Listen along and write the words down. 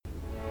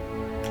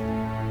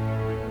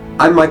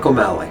I'm Michael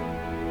Malley,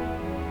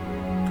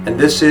 and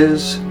this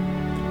is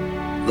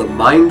The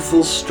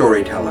Mindful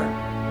Storyteller,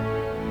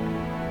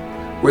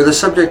 where the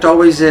subject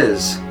always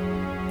is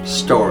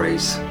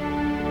stories.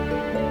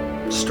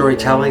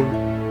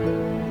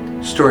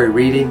 Storytelling, story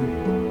reading,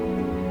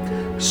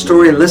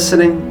 story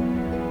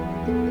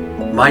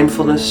listening,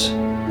 mindfulness,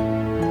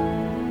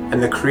 and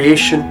the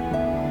creation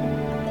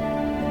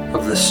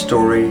of the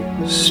story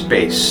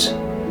space.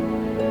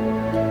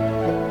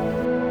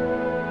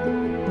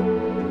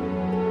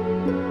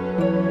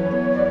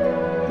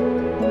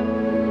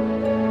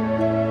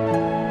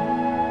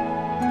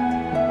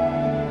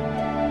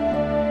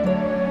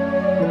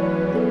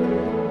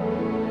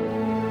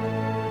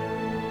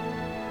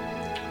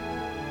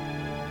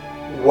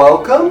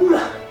 Welcome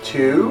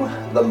to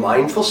The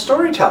Mindful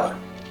Storyteller,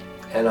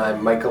 and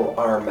I'm Michael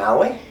R.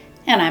 Malley.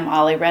 And I'm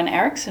Ollie Wren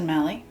Erickson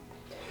Malley.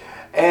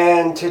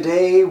 And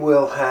today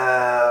we'll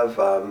have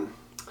a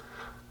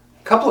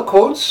couple of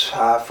quotes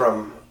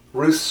from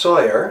Ruth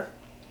Sawyer.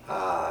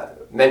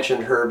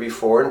 Mentioned her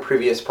before in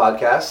previous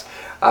podcasts.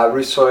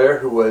 Ruth Sawyer,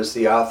 who was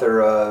the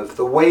author of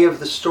The Way of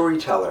the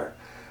Storyteller,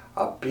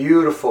 a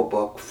beautiful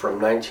book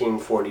from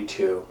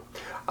 1942.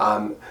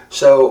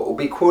 So we'll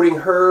be quoting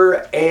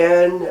her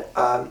and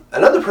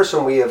another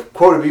person we have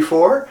quoted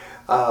before,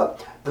 the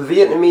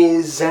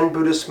Vietnamese Zen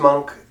Buddhist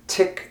monk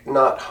Thich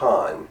Nhat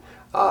Hanh,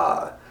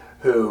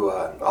 who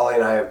Ollie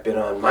and I have been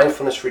on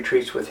mindfulness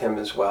retreats with him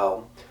as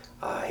well.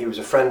 He was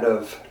a friend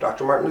of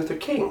Dr. Martin Luther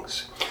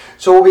King's.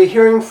 So we'll be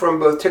hearing from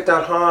both Thich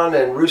Nhat Hanh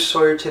and Ruth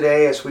Sawyer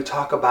today as we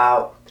talk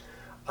about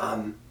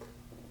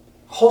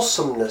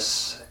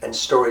wholesomeness and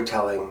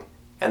storytelling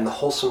and the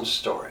wholesome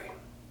story.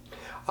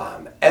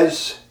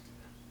 As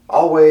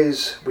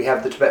always, we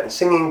have the Tibetan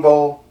singing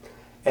bowl,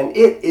 and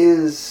it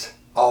is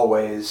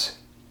always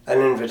an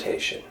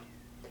invitation.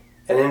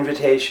 An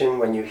invitation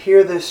when you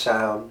hear this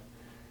sound,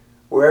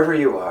 wherever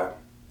you are,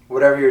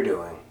 whatever you're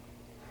doing,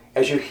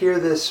 as you hear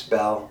this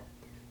bell,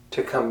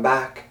 to come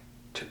back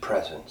to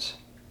presence,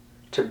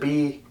 to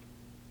be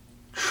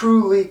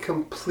truly,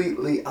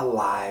 completely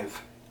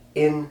alive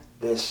in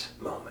this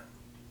moment.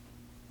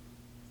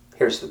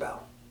 Here's the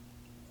bell.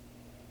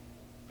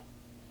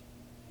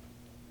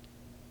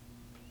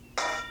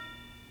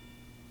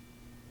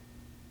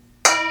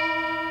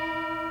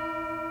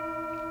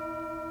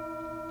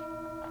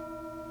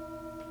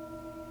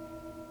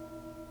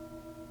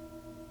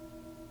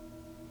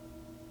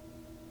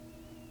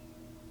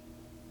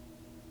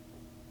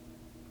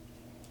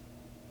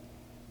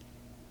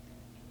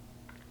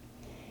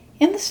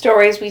 In the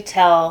stories we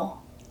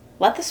tell,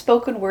 let the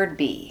spoken word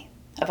be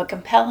of a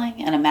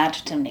compelling and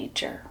imaginative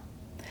nature.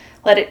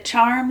 Let it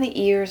charm the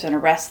ears and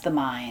arrest the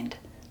mind,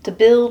 to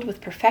build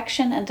with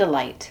perfection and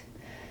delight,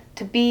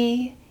 to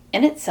be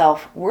in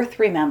itself worth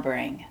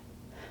remembering,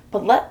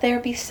 but let there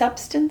be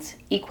substance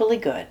equally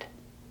good.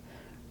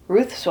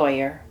 Ruth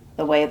Sawyer,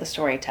 The Way of the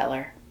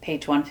Storyteller,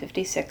 page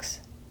 156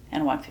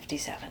 and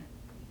 157.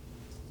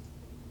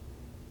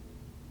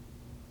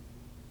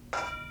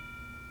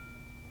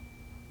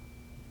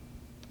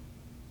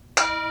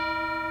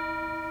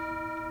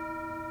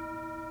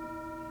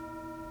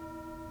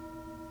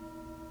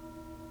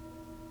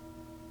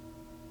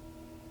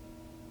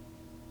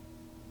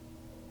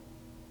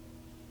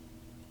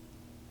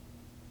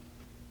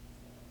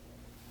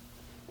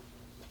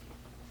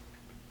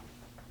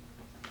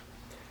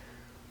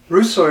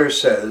 Ruth Sawyer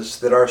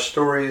says that our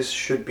stories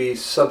should be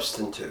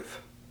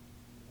substantive.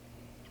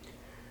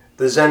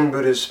 The Zen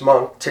Buddhist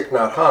monk Thich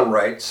Nhat Hanh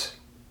writes,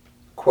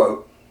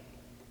 quote,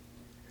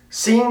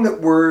 "Seeing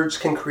that words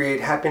can create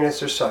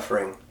happiness or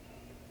suffering,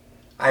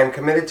 I am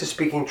committed to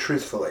speaking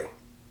truthfully,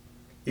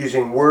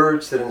 using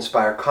words that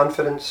inspire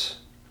confidence,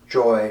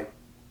 joy,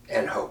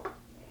 and hope."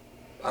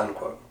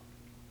 Unquote.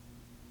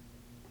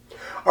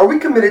 Are we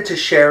committed to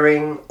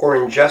sharing or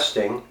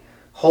ingesting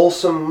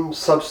wholesome,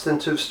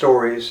 substantive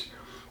stories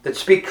that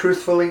speak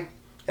truthfully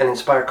and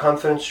inspire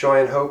confidence,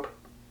 joy, and hope?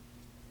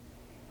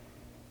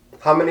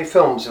 How many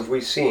films have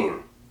we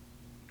seen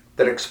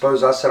that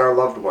expose us and our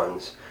loved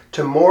ones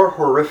to more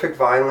horrific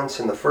violence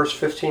in the first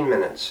 15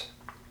 minutes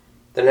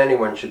than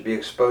anyone should be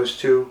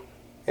exposed to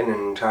in an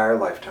entire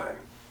lifetime?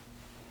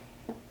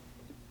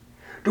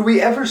 Do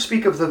we ever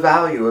speak of the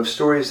value of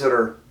stories that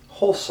are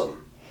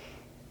wholesome?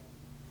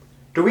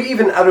 Do we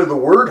even utter the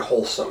word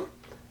wholesome,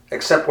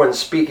 except when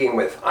speaking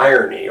with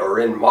irony or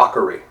in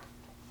mockery?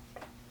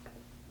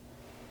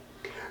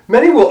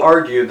 Many will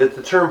argue that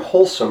the term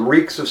wholesome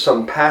reeks of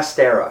some past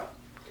era,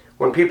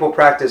 when people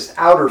practiced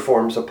outer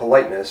forms of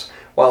politeness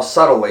while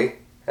subtly,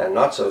 and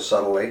not so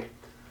subtly,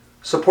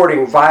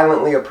 supporting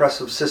violently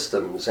oppressive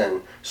systems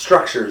and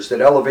structures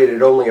that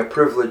elevated only a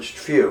privileged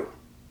few.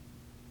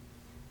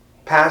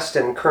 Past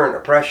and current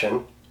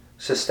oppression,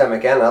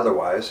 systemic and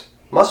otherwise,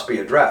 must be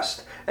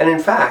addressed, and in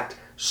fact,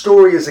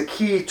 story is a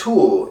key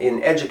tool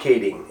in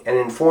educating and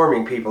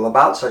informing people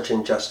about such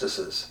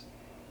injustices.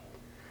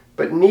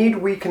 But need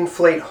we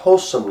conflate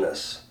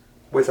wholesomeness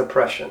with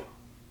oppression?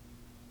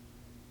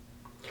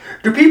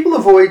 Do people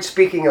avoid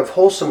speaking of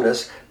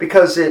wholesomeness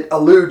because it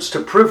alludes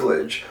to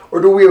privilege,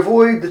 or do we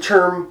avoid the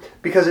term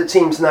because it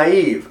seems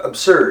naive,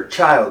 absurd,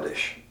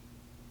 childish?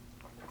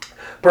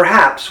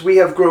 Perhaps we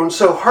have grown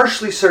so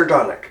harshly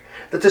sardonic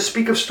that to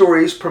speak of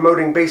stories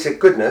promoting basic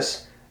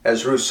goodness,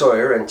 as Ruth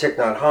Sawyer and Thich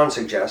Nhat Hanh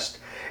suggest,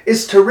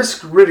 is to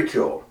risk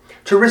ridicule,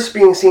 to risk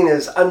being seen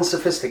as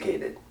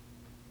unsophisticated.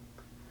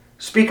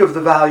 Speak of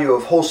the value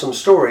of wholesome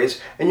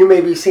stories, and you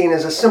may be seen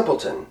as a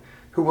simpleton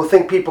who will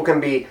think people can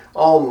be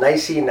all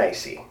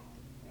nicey-nicey.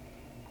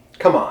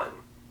 Come on.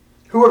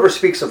 Whoever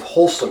speaks of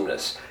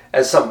wholesomeness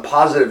as some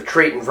positive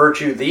trait and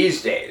virtue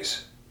these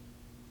days?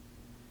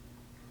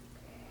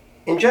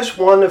 In just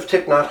one of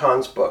Thich Nhat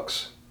Hanh's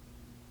books,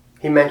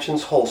 he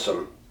mentions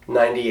wholesome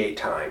 98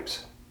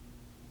 times.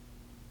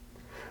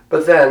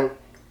 But then,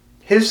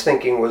 his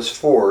thinking was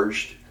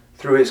forged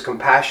through his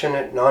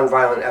compassionate,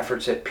 nonviolent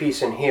efforts at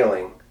peace and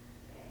healing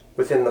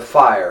within the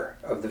fire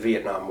of the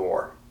Vietnam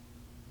War.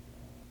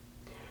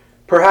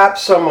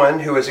 Perhaps someone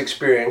who has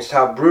experienced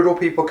how brutal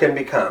people can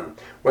become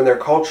when their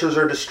cultures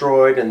are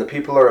destroyed and the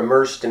people are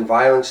immersed in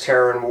violence,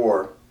 terror, and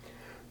war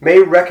may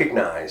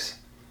recognize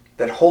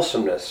that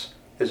wholesomeness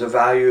is a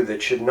value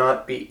that should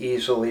not be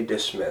easily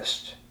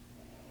dismissed.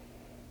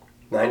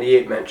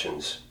 98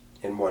 mentions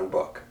in one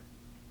book.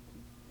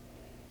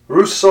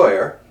 Ruth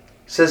Sawyer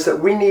says that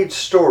we need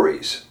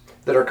stories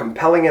that are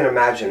compelling and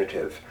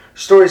imaginative,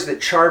 stories that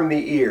charm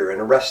the ear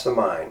and arrest the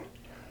mind,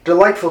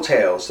 delightful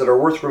tales that are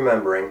worth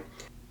remembering.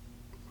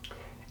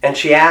 And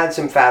she adds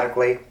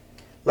emphatically,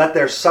 let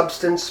their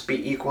substance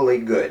be equally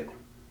good.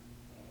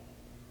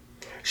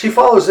 She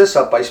follows this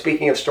up by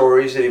speaking of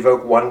stories that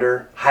evoke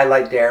wonder,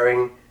 highlight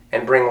daring,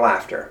 and bring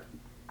laughter.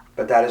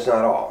 But that is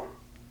not all.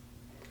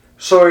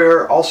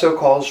 Sawyer also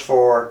calls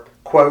for,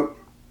 quote,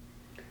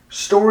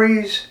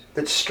 stories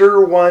that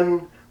stir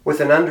one with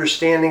an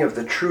understanding of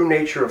the true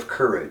nature of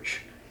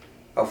courage,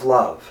 of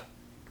love,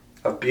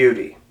 of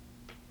beauty.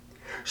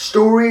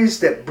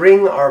 Stories that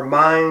bring our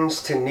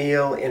minds to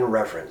kneel in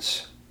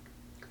reverence.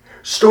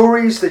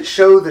 Stories that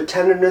show the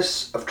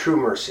tenderness of true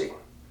mercy,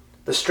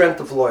 the strength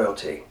of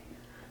loyalty,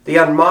 the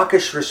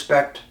unmawkish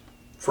respect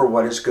for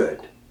what is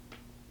good.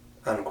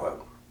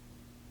 Unquote.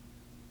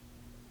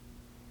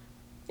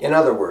 In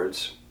other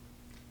words,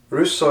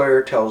 Ruth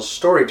Sawyer tells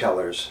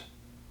storytellers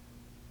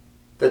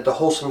that the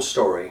wholesome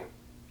story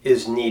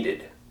is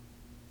needed.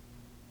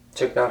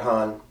 Thich Nhat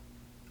Hanh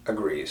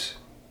agrees.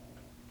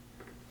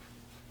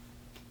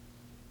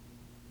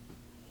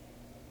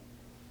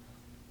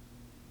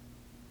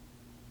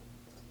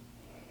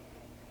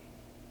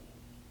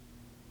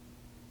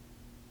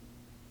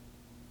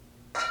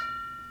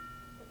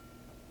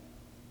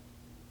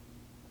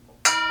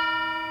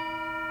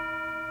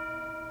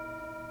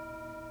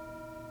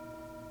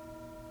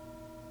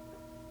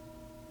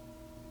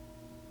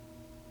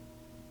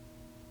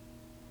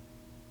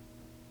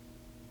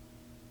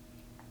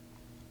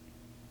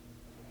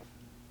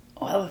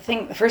 Well,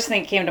 the first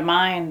thing that came to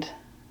mind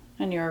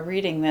when you were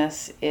reading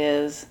this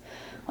is,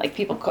 like,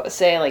 people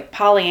say, like,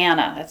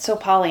 Pollyanna. That's so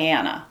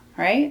Pollyanna,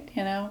 right?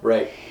 You know?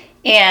 Right.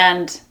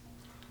 And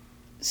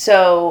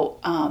so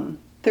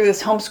through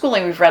this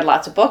homeschooling, we've read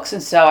lots of books,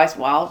 and so I said,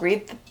 well, I'll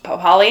read the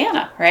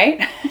Pollyanna, right?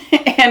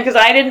 And because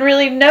I didn't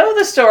really know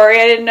the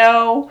story, I didn't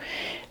know,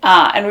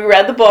 and we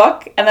read the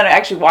book, and then I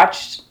actually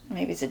watched,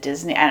 maybe it's a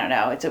Disney, I don't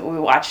know, we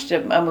watched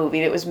a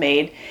movie that was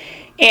made,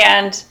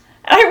 and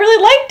I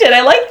really liked it.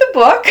 I liked the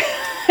book.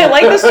 I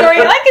like the story,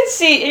 and I can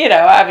see,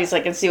 obviously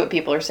I can see what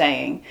people are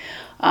saying,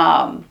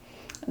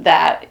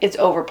 that it's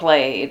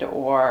overplayed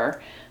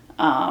or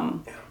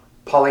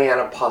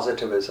Pollyanna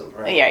positivism,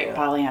 right? Yeah,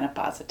 Pollyanna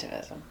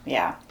positivism.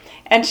 Yeah,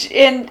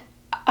 and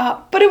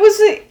but it was,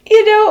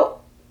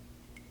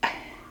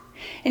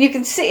 and you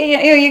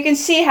can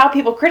see how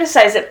people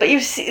criticize it, but you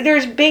see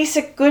there's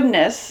basic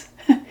goodness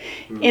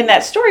in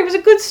that story. It was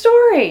a good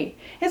story.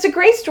 It's a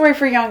great story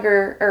for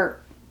younger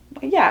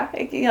late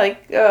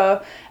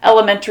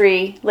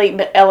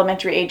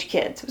elementary age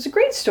kids. It was a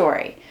great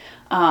story.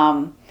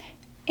 And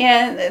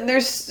there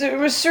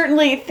was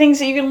certainly things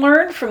that you can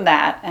learn from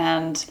that,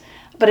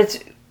 but it's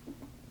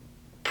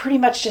pretty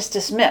much just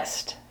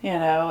dismissed,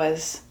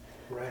 as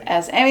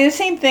the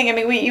same thing. I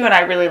mean, you and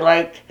I really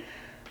like.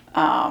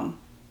 I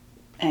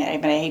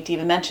hate to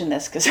even mention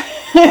this because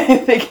I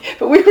think,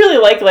 but we really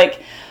like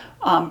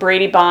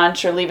Brady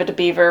Bunch or Leave It to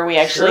Beaver. We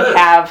actually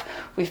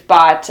we've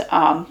bought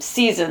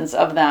seasons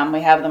of them.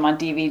 We have them on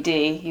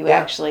DVD.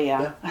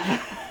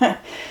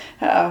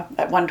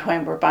 At one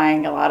time we're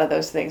buying a lot of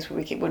those things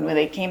when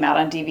they came out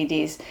on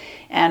DVDs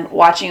and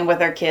watching them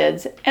with our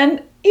kids.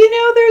 And,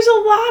 there's a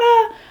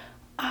lot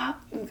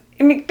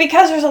of,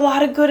 because there's a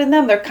lot of good in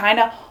them, they're kind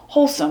of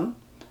wholesome.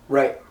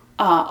 Right.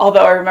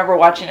 Although I remember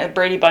watching a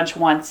Brady Bunch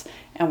once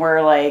and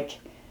we're like,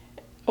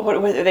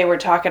 they were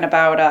talking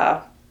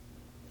about,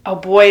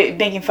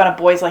 making fun of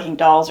boys liking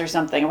dolls or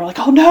something. And we're like,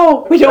 oh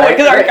no, we don't,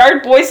 because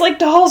our boys like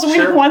dolls and we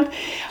don't want,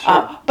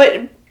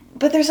 but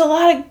there's a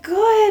lot of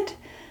good,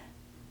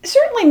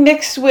 certainly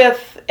mixed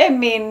with,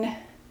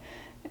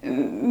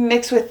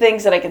 mixed with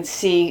things that I can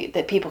see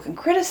that people can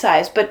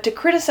criticize. But to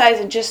criticize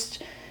and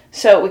just...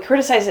 So we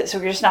criticize it, so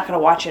we're just not going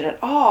to watch it at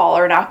all,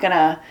 or not going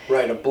to...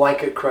 Right, a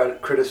blanket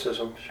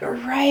criticism, sure.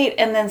 Right,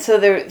 and then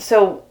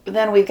so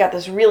then we've got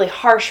this really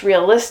harsh,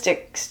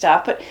 realistic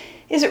stuff. But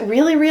is it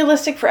really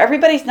realistic for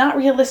everybody? It's not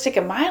realistic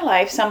in my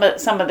life. Some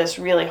of this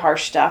really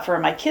harsh stuff, or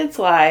in my kids'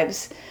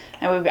 lives,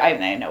 and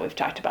I know we've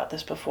talked about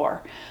this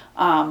before.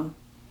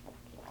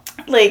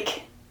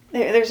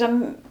 There's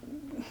a...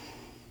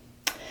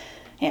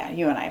 Yeah,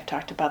 you and I have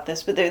talked about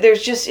this, but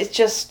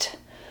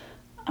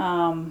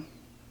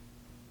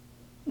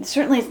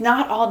certainly it's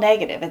not all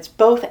negative. It's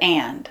both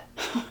and.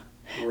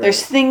 Right.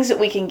 There's things that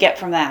we can get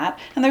from that,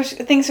 and there's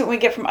things that we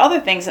get from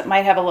other things that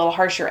might have a little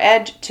harsher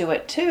edge to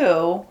it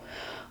too.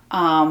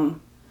 But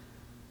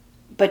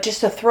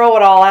just to throw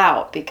it all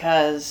out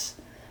because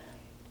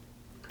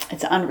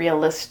it's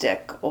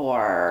unrealistic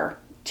or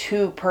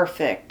too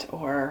perfect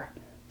or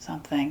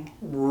something.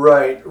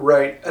 Right.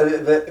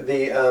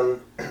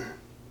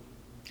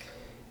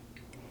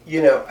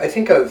 I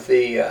think of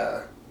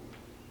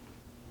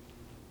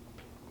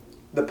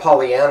the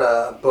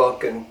Pollyanna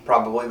book and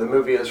probably the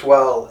movie as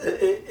well.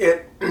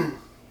 The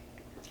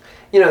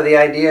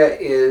idea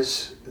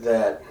is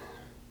that,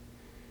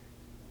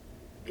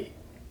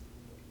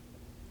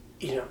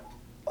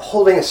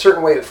 holding a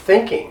certain way of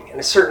thinking and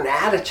a certain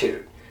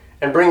attitude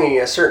and bringing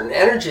a certain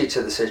energy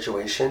to the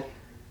situation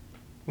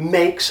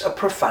makes a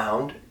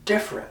profound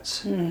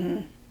difference.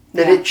 Mm-hmm.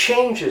 That it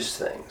changes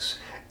things.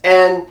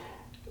 And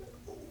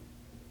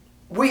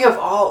we have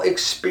all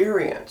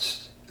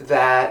experienced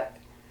that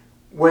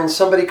when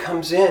somebody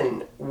comes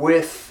in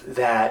with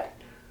that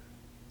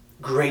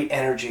great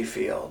energy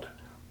field,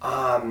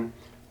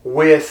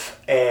 with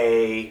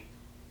a,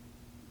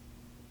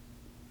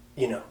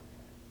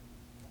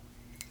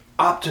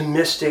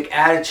 optimistic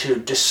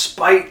attitude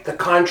despite the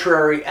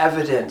contrary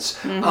evidence,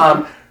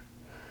 mm-hmm.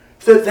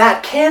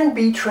 That can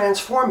be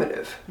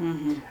transformative.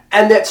 Mm-hmm.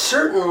 And that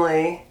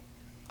certainly,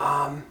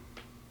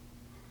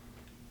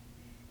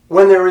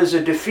 when there is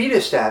a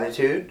defeatist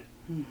attitude,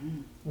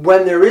 mm-hmm.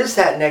 when there is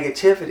that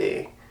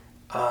negativity,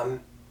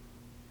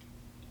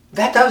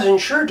 that does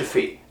ensure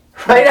defeat,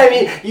 right? I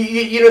mean,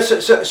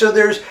 so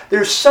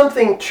there's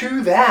something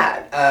to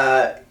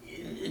that,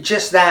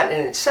 just that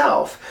in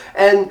itself,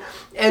 and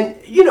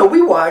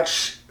we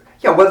watch,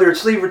 whether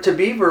it's Leave It to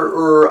Beaver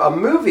or a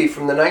movie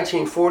from the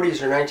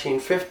 1940s or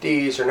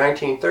 1950s or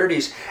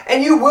 1930s,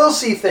 and you will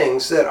see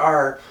things that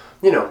are,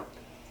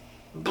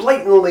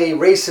 blatantly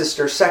racist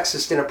or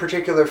sexist in a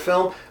particular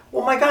film.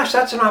 Well, my gosh,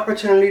 that's an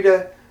opportunity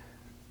to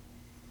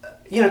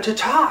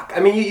talk. I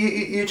mean,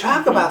 you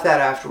talk mm-hmm. about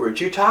that afterwards.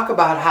 You talk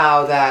about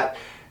how that,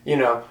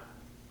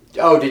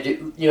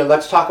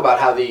 let's talk about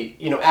how the,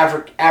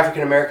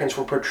 African Americans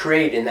were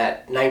portrayed in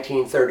that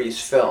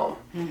 1930s film.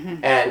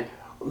 Mm-hmm. And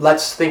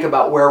let's think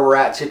about where we're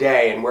at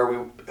today and where we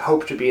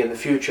hope to be in the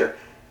future.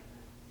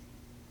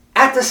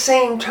 At the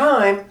same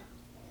time,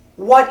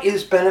 what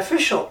is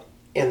beneficial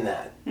in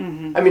that?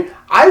 Mm-hmm. I mean,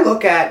 I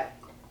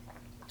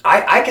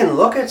can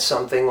look at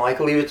something like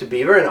Leave It to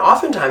Beaver, and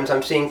oftentimes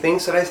I'm seeing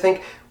things that I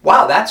think,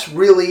 wow, that's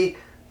really,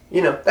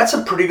 that's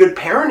some pretty good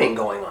parenting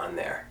going on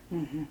there.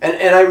 Mm-hmm.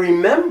 And I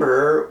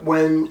remember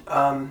when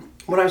I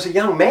was a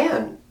young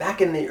man,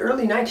 back in the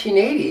early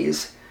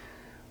 1980s,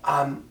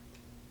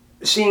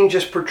 seeing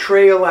just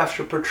portrayal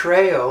after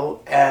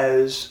portrayal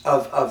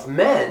of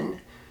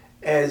men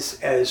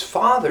as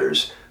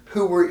fathers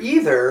who were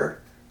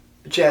either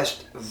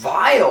just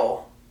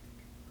vile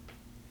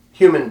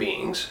human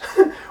beings,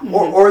 mm-hmm.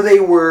 or they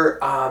were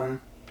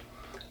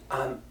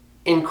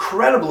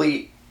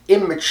incredibly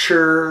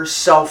immature,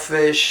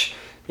 selfish,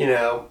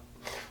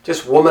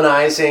 just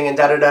womanizing and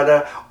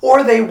da-da-da-da,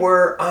 or they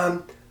were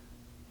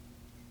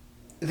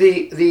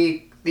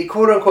the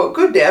quote-unquote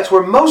good dads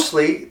were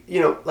mostly,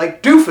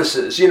 like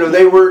doofuses.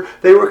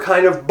 They were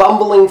kind of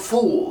bumbling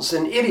fools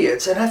and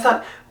idiots. And I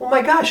thought, well,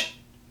 my gosh,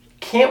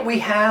 can't we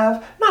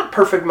have, not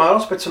perfect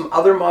models, but some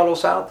other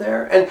models out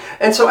there?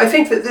 And so I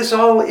think that this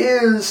all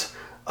is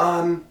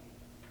part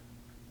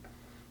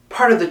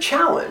of the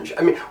challenge.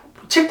 I mean,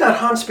 Thich Nhat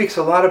Hanh speaks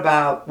a lot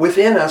about,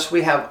 within us,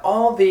 we have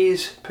all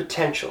these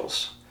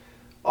potentials,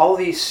 all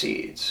these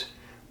seeds.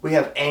 We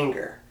have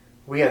anger,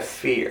 we have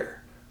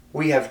fear,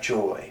 we have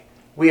joy,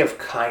 we have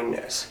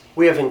kindness,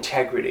 we have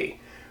integrity,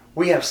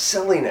 we have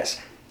silliness,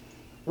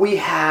 we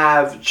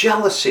have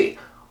jealousy.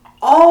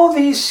 All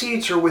these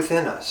seeds are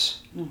within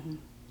us. Mm-hmm.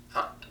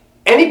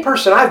 Any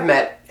person I've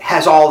met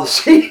has all the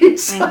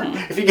seeds, mm-hmm.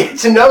 if you get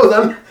to know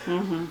them.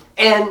 Mm-hmm.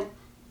 And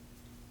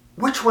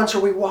which ones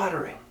are we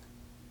watering?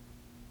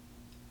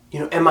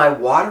 Am I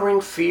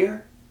watering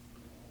fear?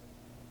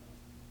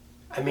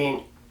 I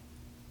mean,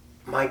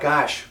 my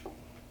gosh,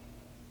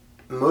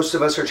 most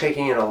of us are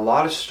taking in a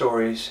lot of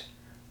stories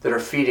that are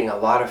feeding a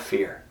lot of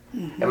fear.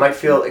 Mm-hmm. It might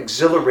feel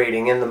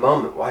exhilarating in the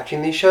moment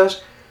watching these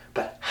shows,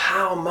 but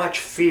how much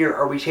fear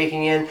are we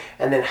taking in,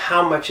 and then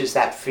how much is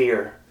that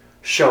fear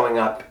showing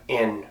up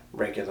in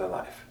regular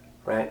life,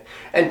 right?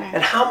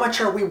 And how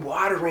much are we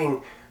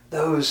watering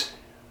those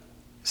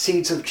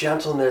seeds of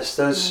gentleness,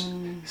 those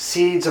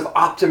seeds of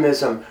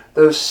optimism,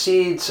 those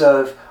seeds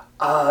of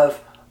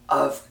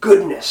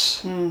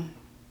goodness.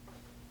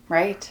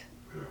 Right.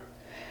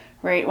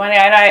 Right.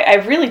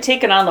 I've really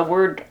taken on the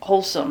word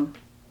wholesome,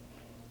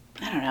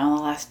 I don't know, in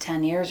the last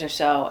 10 years or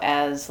so,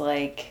 as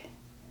like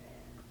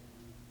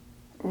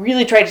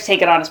really tried to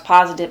take it on as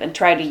positive and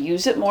try to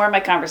use it more in my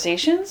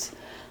conversations.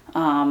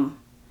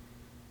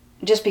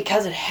 Just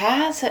because it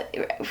has,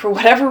 for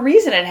whatever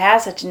reason, it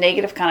has such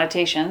negative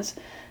connotations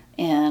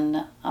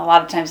in a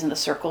lot of times in the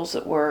circles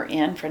that we're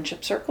in,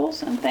 friendship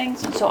circles and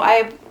things. And so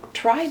I've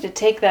tried to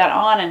take that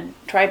on and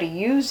try to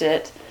use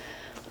it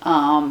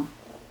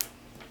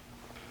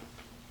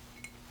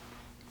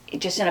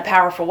just in a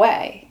powerful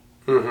way.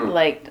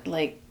 Like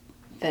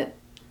that,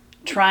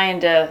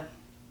 trying to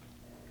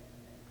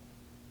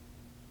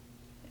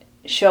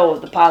show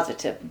the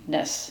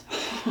positiveness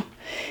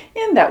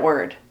in that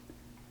word.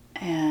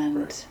 And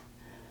right.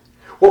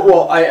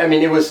 Well, I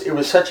mean, it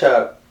was such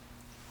a,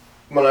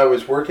 when I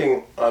was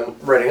working on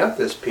writing up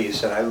this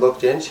piece, and I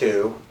looked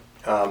into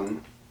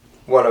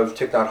one of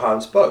Thich Nhat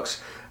Hanh's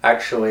books.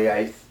 Actually,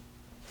 I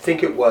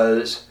think it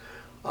was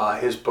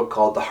his book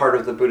called The Heart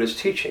of the Buddha's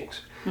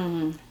Teachings.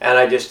 And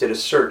I just did a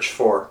search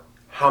for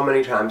how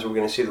many times we're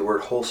going to see the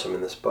word wholesome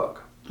in this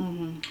book.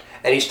 And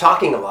he's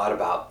talking a lot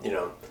about,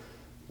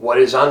 what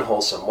is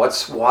unwholesome,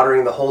 what's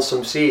watering the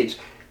wholesome seeds.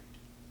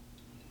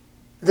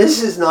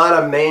 This is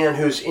not a man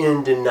who's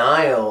in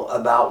denial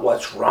about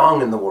what's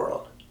wrong in the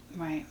world.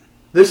 Right.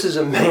 This is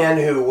a man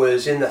who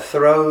was in the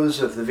throes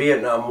of the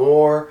Vietnam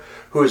War,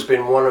 who has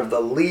been one of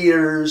the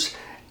leaders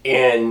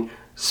in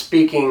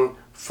speaking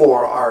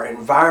for our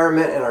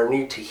environment and our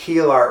need to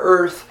heal our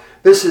earth.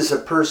 This is a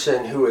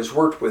person who has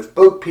worked with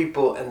boat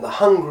people and the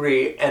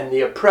hungry and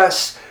the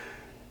oppressed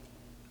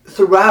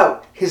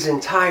throughout his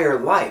entire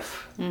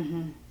life.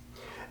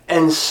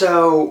 And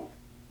so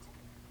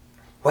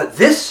what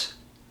this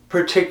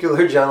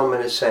particular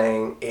gentleman is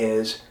saying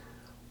is,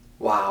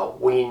 wow,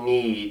 we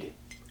need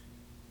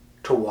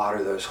to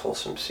water those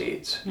wholesome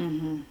seeds.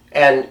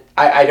 And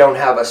I don't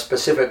have a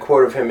specific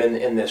quote of him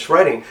in this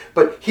writing,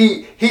 but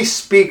he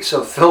speaks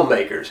of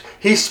filmmakers.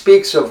 He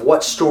speaks of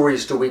what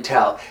stories do we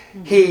tell.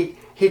 He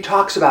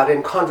talks about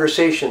in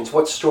conversations,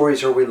 what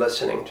stories are we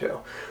listening to.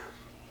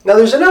 Now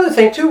there's another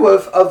thing too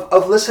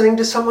of listening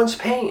to someone's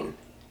pain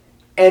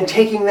and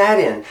taking that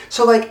in.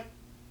 So like,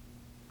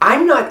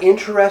 I'm not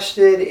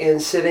interested in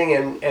sitting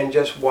and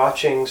just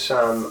watching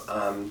some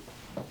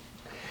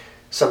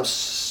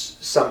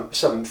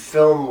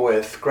film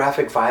with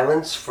graphic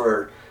violence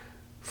for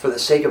the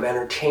sake of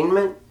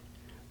entertainment,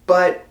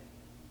 but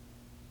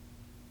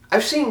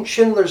I've seen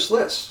Schindler's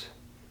List.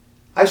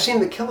 I've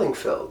seen The Killing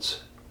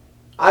Fields.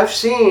 I've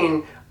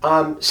seen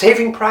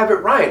Saving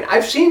Private Ryan.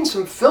 I've seen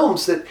some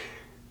films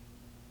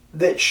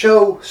that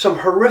show some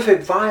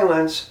horrific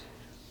violence,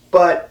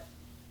 but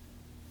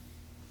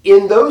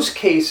in those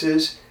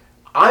cases,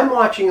 I'm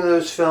watching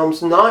those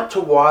films not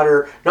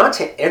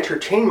to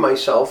entertain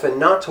myself and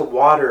not to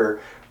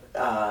water,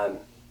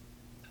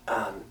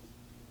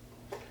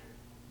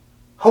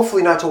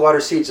 hopefully not to water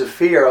seeds of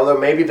fear, although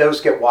maybe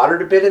those get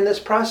watered a bit in this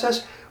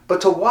process,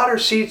 but to water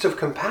seeds of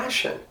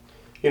compassion.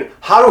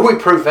 How do we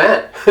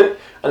prevent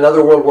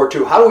another World War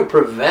II? How do we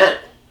prevent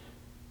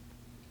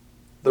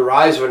the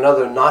rise of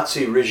another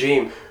Nazi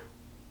regime?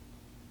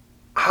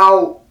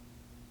 How,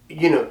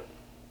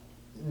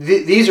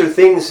 these are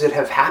things that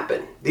have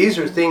happened. These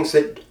are things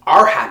that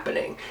are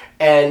happening.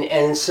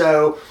 And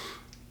so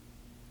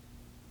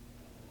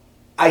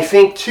I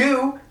think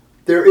too,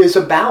 there is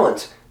a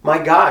balance. My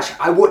gosh,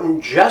 I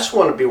wouldn't just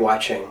want to be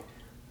watching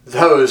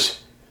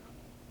those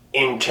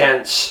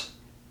intense,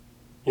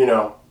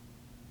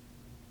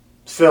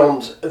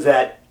 films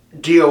that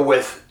deal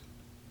with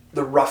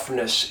the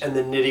roughness and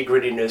the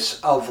nitty-grittiness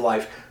of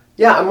life.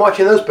 Yeah, I'm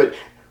watching those, but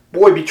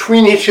boy,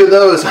 between each of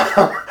those,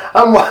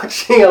 I'm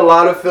watching a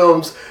lot of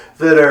films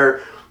that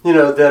are,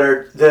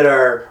 that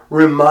are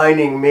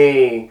reminding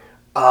me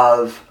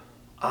of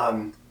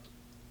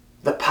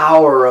the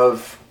power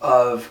of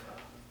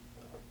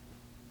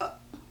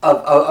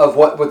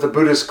what the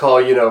Buddhists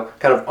call,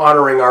 kind of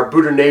honoring our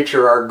Buddha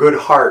nature, our good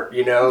heart,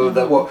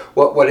 that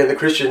what in the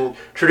Christian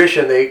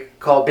tradition they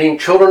call being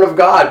children of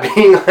God,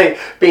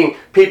 being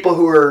people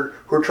who are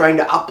trying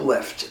to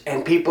uplift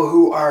and people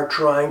who are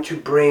trying to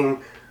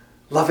bring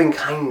loving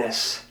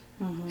kindness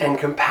and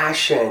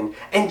compassion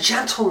and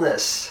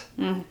gentleness.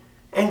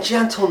 And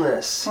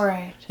gentleness.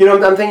 Right.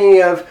 I'm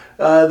thinking of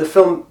the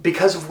film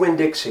Because of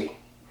Winn-Dixie.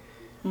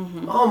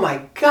 Oh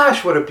my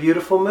gosh, what a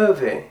beautiful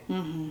movie.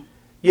 And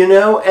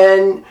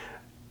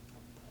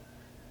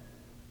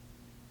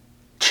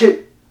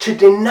to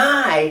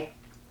deny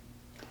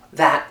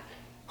that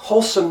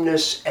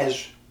wholesomeness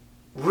as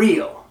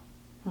real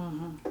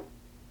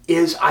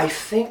is, I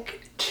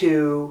think,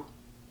 to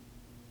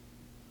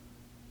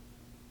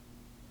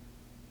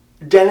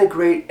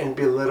denigrate and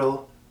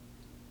belittle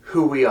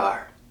who we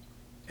are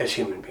as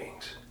human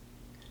beings.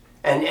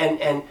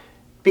 And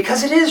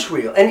because it is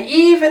real. And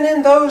even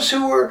in those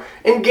who are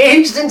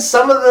engaged in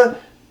some of the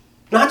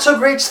not so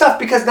great stuff,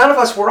 because none of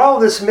us, we're all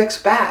this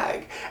mixed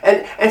bag.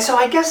 And so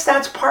I guess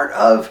that's part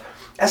of,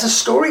 as a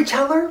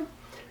storyteller,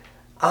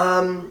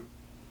 I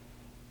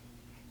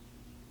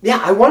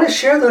want to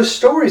share those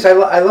stories. I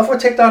love what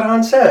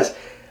Tick.on says.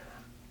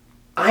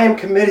 I am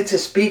committed to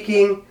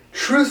speaking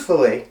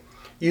truthfully,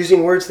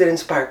 using words that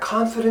inspire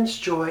confidence,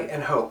 joy,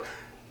 and hope.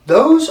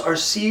 Those are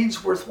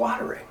seeds worth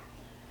watering.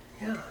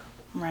 Yeah.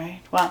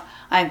 Right. Well,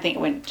 I'm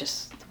thinking, when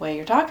just the way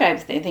you're talking, I'm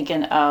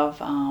thinking of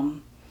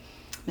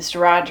Mr.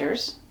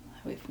 Rogers.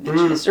 We've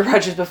mentioned Mr.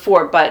 Rogers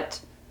before,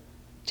 but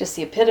just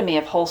the epitome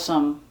of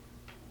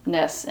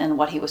wholesomeness and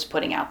what he was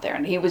putting out there.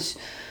 And he was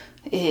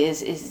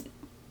his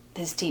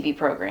TV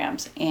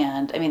programs.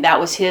 And I mean, that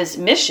was his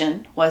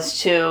mission, was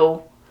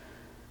to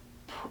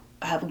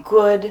have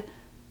good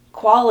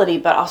quality,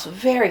 but also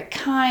very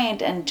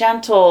kind and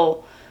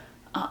gentle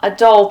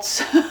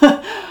adults,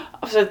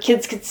 so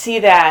kids could see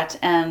that,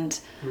 and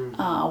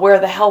where are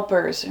the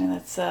helpers? I mean,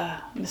 that's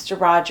Mr.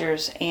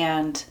 Rogers,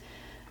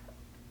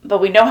 but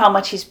we know how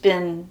much he's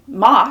been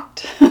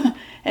mocked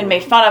and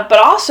made fun of. But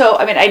also,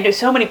 I mean, I know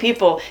so many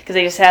people, because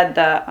they just had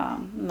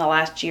in the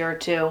last year or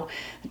two,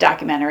 the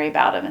documentary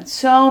about him, and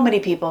so many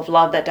people have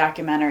loved that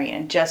documentary,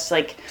 and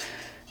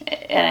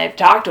and I've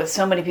talked with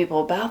so many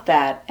people about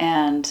that,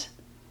 and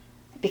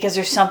because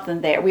there's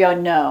something there. We all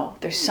know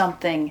there's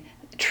something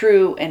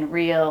true and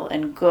real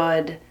and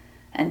good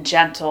and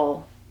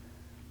gentle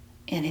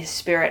in his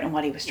spirit and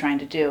what he was trying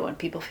to do, and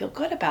people feel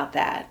good about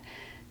that.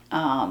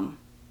 And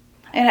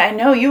I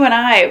know you and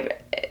I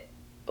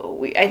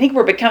think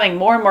we're becoming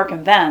more and more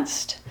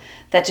convinced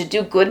that to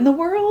do good in the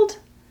world,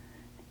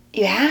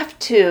 you have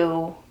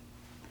to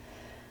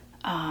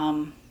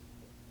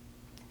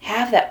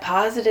have that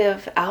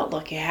positive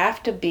outlook. You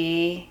have to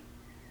be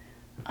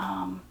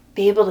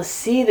able to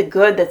see the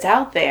good that's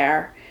out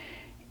there,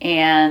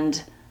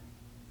 and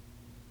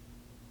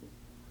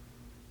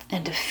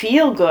to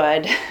feel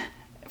good,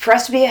 for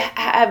us to be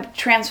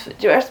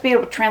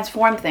able to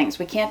transform things.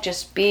 We can't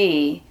just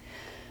be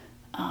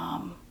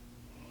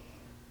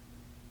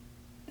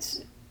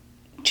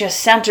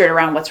just centered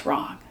around what's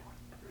wrong.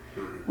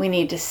 We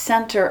need to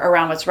center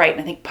around what's right.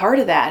 And I think part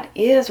of that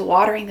is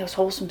watering those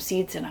wholesome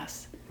seeds in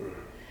us,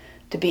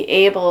 to be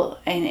able,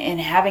 and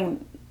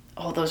having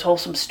all those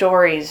wholesome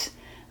stories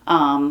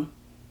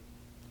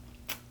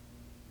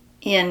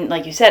in,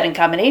 like you said, in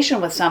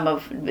combination with some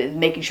of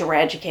making sure we're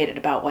educated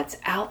about what's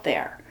out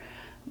there.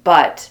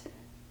 But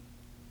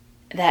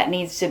that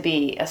needs to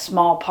be a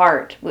small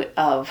part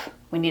of,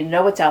 we need to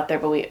know what's out there,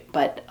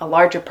 but a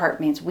larger part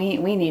means we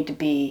need to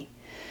be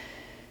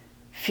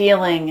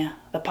feeling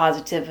the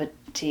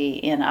positivity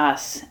in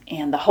us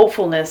and the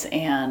hopefulness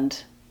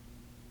and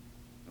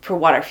for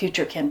what our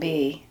future can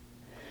be.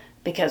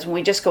 Because when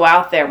we just go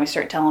out there and we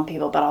start telling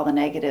people about all the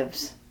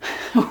negatives,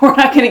 we're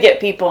not going to get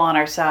people on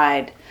our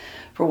side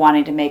for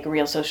wanting to make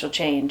real social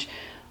change.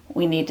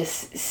 We need to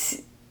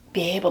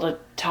be able to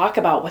talk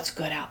about what's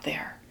good out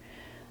there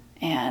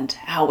and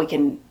how we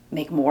can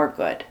make more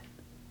good.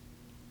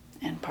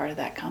 And part of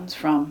that comes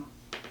from,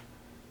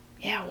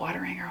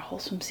 watering our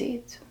wholesome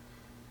seeds.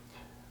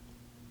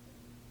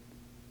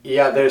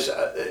 Yeah, there's,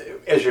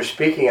 as you're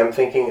speaking, I'm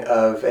thinking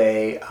of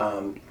a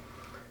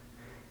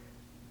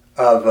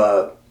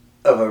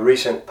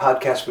recent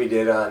podcast we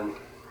did on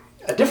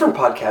a different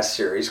podcast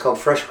series called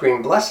Fresh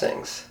Green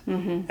Blessings.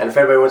 Mm-hmm. And if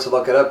anybody wants to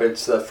look it up,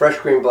 it's the Fresh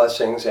Green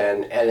Blessings.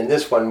 And in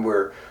this one,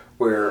 we're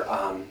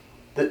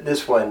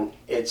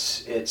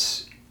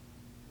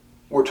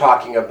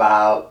talking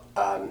about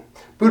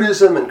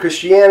Buddhism and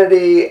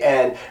Christianity,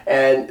 and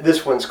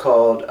this one's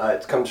called,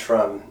 it comes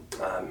from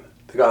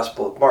the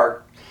Gospel of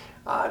Mark,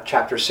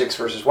 chapter 6,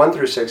 verses 1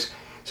 through 6.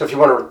 So if you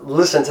want to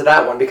listen to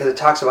that one, because it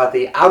talks about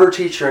the outer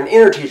teacher and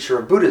inner teacher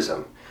of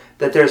Buddhism,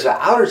 that there's an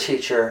outer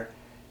teacher,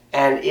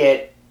 and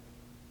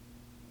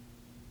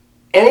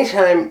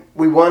anytime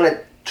we want to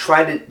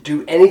try to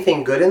do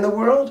anything good in the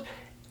world,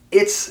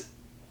 it's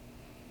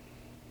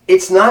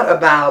not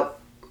about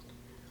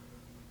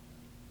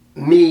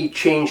me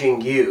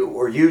changing you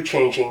or you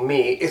changing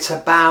me. It's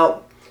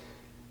about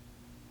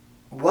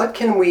what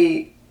can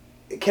we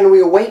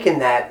awaken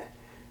that,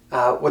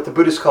 what the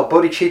Buddhists call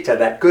bodhicitta,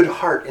 that good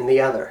heart in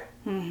the other.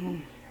 Mm-hmm.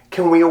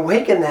 Can we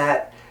awaken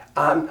that,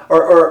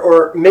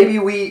 or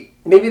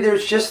maybe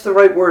there's just the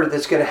right word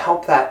that's going to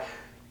help that,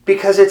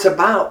 because it's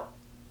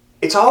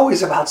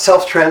always about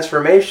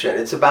self-transformation.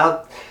 It's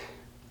about,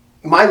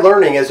 my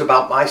learning is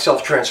about my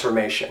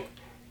self-transformation.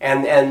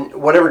 And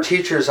whatever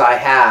teachers I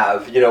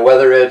have,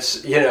 whether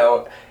it's, in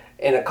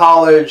a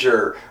college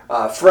or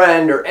a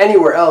friend or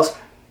anywhere else,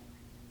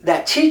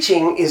 that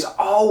teaching is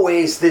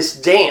always this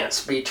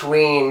dance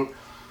between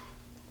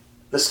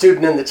the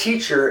student and the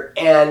teacher,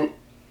 and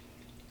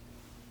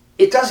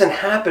it doesn't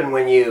happen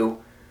when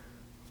you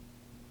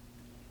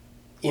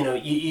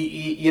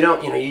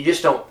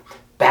just don't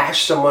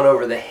bash someone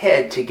over the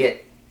head to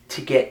get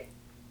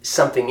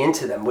something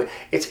into them.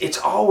 It's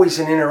always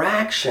an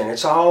interaction.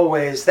 It's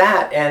always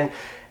that,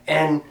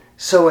 and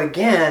so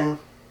again,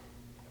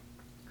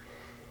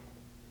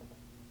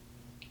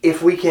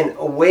 if we can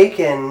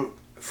awaken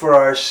for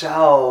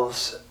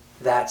ourselves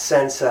that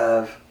sense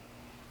of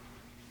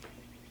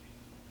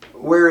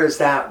where is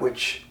that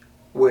which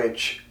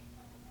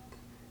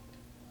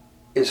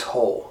is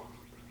whole?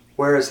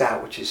 Where is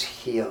that which is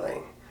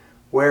healing?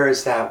 Where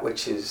is that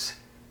which is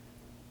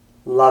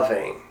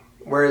loving?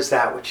 Where is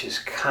that which is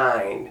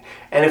kind?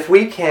 And if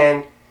we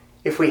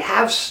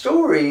have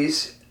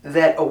stories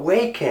that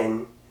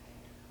awaken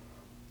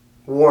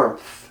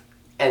warmth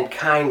and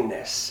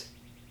kindness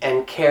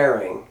and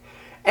caring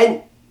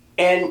and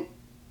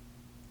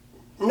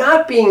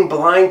not being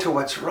blind to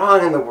what's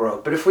wrong in the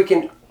world, but if we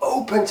can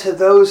open to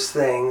those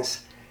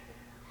things,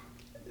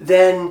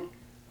 then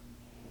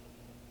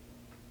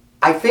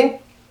I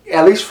think,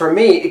 at least for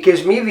me, it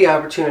gives me the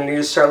opportunity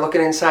to start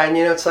looking inside, and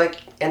it's like,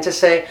 and to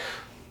say,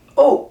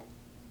 oh,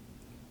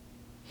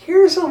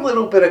 here's a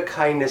little bit of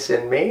kindness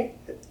in me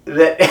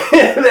that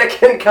that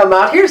can come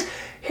out.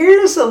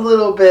 Here's a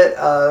little bit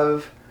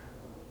of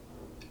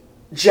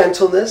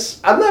gentleness.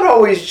 I'm not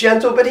always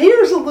gentle, but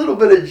here's a little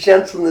bit of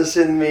gentleness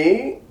in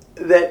me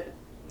that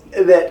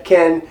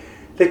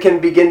can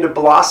begin to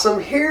blossom.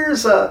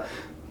 Here's a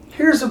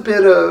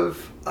bit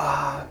of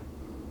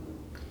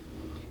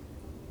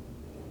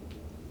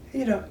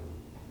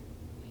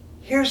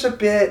here's a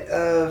bit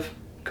of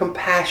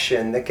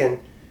compassion that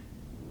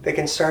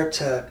can start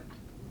to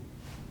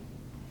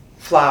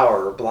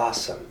flower or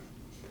blossom.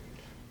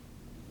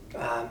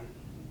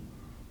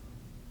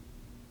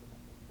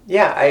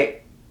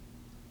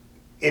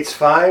 It's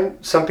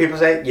fine. Some people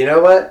say, you know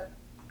what?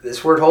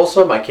 This word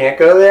wholesome, I can't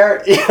go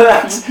there.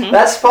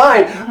 That's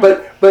fine.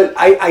 But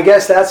I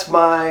guess that's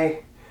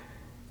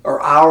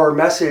our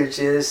message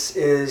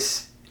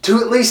is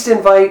to at least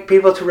invite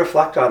people to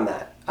reflect on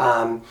that.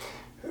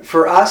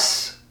 For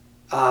us,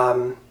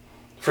 for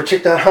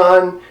Thich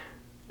Nhat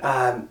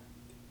Hanh,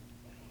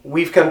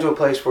 we've come to a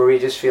place where we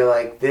just feel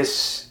like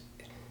this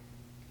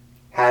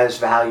has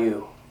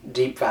value,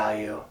 deep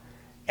value,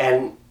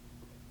 and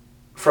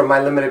from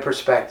my limited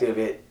perspective,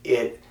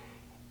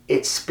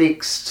 it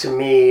speaks to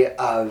me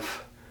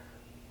of,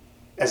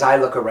 as I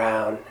look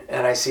around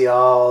and I see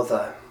all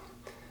the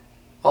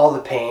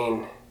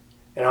pain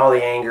and all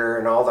the anger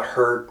and all the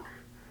hurt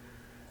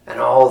and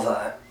all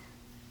the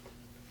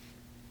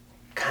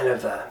kind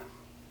of the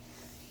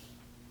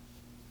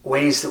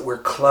ways that we're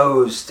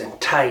closed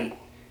and tight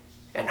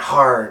and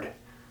hard.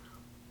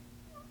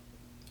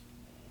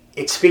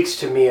 It speaks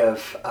to me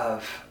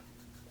of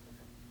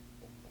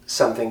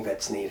something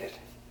that's needed.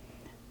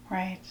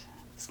 Right.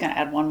 I was going to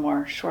add one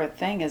more short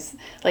thing is,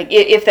 like,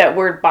 if that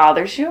word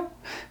bothers you,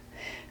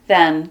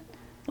 then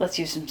let's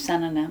use some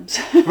synonyms.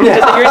 You're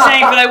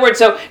saying for that word.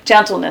 So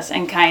gentleness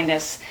and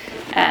kindness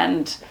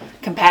and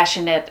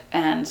compassionate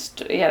and,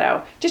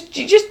 just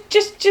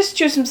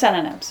choose some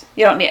synonyms.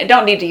 You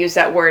don't need to use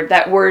that word.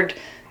 That word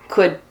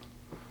could,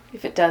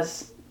 if it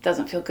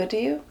doesn't feel good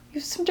to you,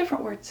 use some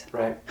different words.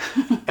 Right.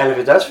 And if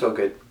it does feel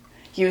good,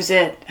 use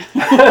it.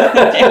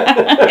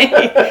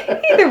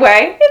 Either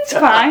way, it's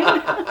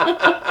fine.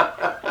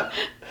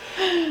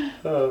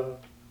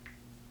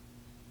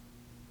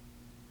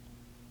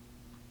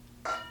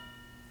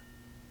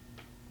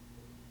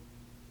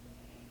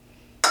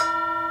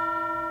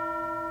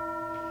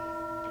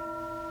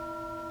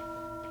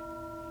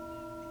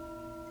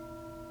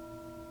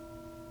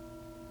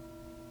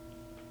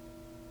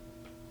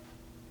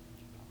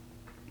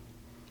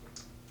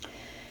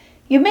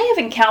 You may have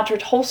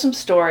encountered wholesome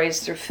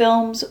stories through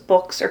films,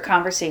 books, or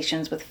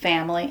conversations with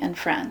family and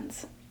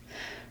friends.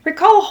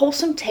 Recall a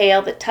wholesome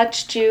tale that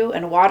touched you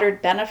and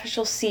watered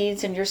beneficial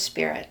seeds in your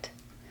spirit.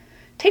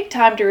 Take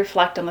time to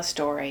reflect on the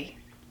story.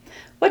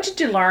 What did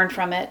you learn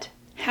from it?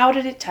 How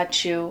did it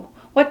touch you?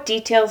 What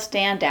details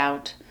stand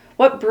out?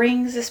 What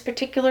brings this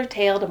particular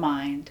tale to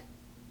mind?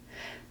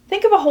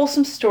 Think of a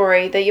wholesome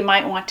story that you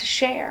might want to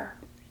share.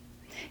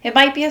 It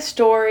might be a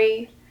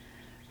story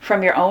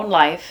from your own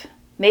life.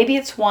 Maybe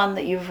it's one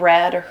that you've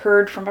read or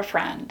heard from a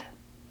friend.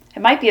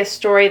 It might be a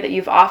story that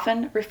you've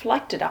often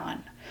reflected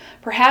on.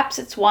 Perhaps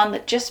it's one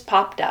that just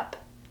popped up.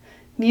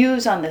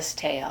 Muse on this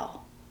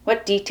tale.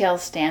 What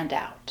details stand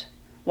out?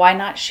 Why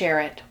not share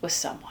it with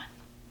someone?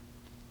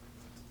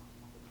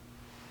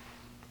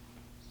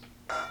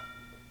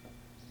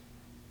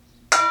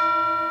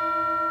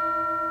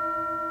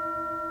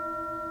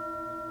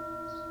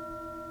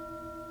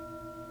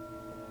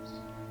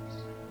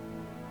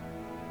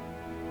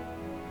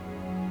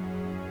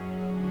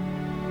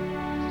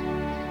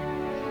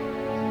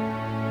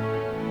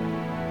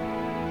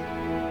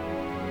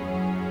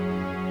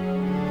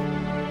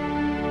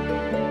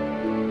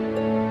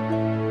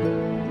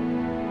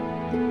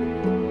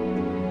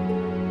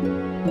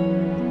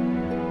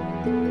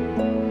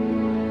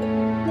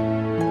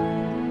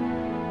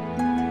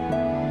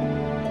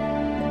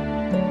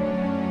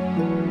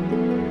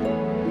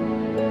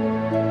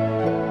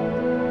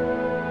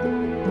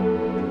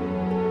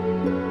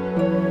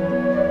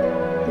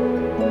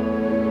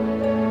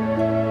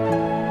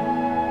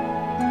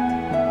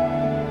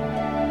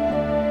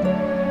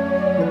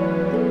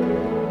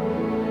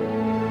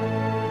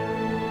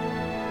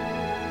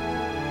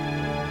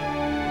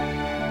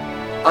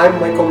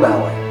 I'm Michael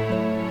Malley,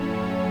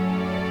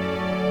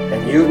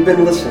 and you've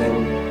been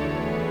listening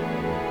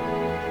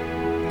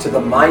to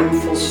The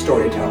Mindful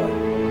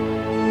Storyteller.